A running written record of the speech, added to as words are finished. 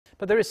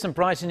But there is some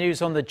brighter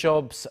news on the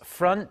jobs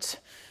front.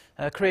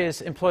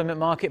 Korea's employment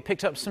market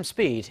picked up some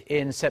speed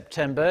in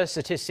September.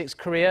 Statistics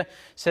Korea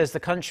says the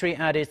country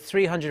added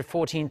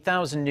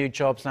 314,000 new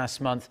jobs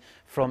last month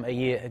from a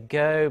year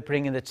ago,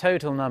 bringing the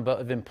total number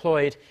of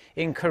employed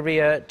in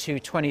Korea to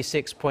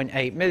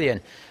 26.8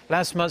 million.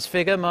 Last month's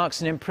figure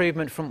marks an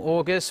improvement from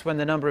August, when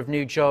the number of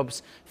new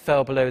jobs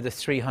fell below the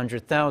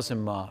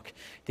 300,000 mark.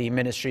 The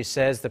ministry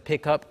says the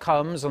pickup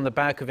comes on the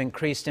back of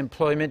increased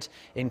employment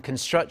in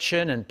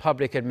construction and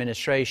public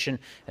administration,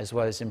 as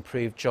well as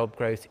improved job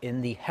growth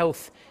in the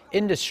health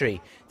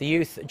industry. The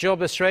youth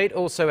jobless rate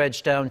also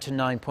edged down to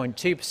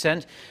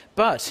 9.2%,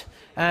 but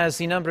as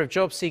the number of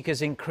job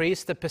seekers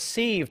increased, the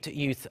perceived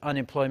youth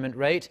unemployment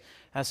rate,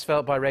 as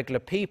felt by regular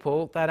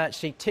people, that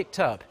actually ticked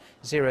up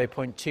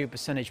 0.2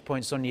 percentage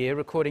points on year,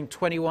 recording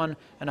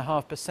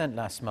 21.5%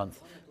 last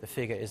month. The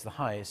figure is the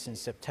highest since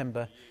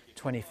September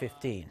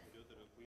 2015.